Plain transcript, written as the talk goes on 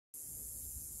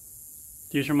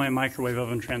These are my microwave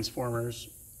oven transformers,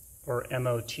 or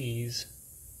MOTs.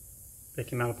 They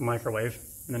came out of the microwave,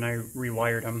 and then I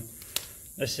rewired them.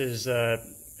 This is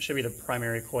should be the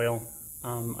primary coil.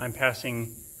 I'm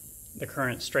passing the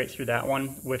current straight through that one,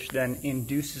 which then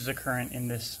induces a current in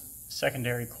this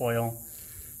secondary coil.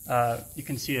 You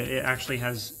can see it actually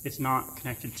it's not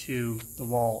connected to the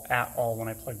wall at all when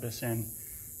I plug this in.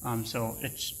 So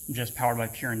it's just powered by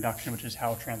pure induction, which is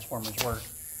how transformers work.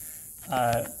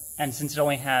 And since it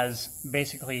only has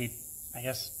basically, I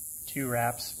guess, 2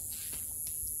 wraps,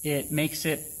 it makes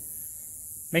it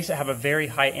have a very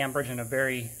high amperage and a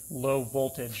very low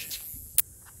voltage.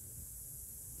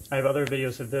 I have other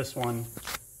videos of this one,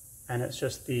 and it's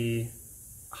just the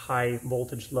high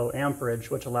voltage, low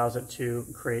amperage, which allows it to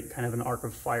create kind of an arc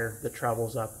of fire that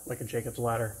travels up like a Jacob's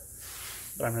ladder.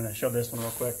 But I'm going to show this one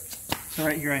real quick. So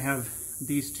right here I have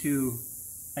these 2,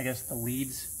 I guess the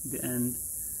leads, the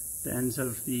ends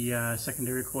of the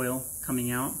secondary coil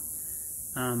coming out.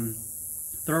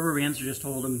 The rubber bands are just to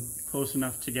hold them close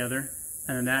enough together,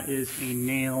 and then that is a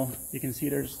nail. You can see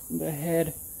there's the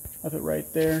head of it right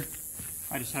there.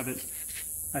 I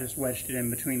just wedged it in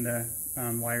between the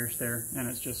wires there, and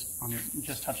it's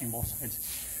just touching both sides.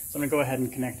 So I'm gonna go ahead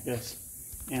and connect this,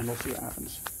 and we'll see what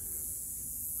happens.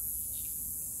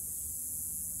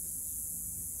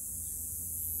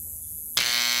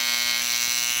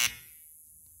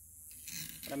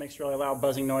 That makes a really loud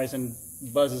buzzing noise and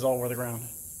buzzes all over the ground.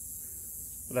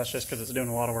 But that's just because it's doing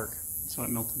a lot of work. So it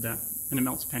melted that. And it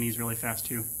melts pennies really fast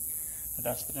too. But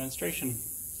that's the demonstration.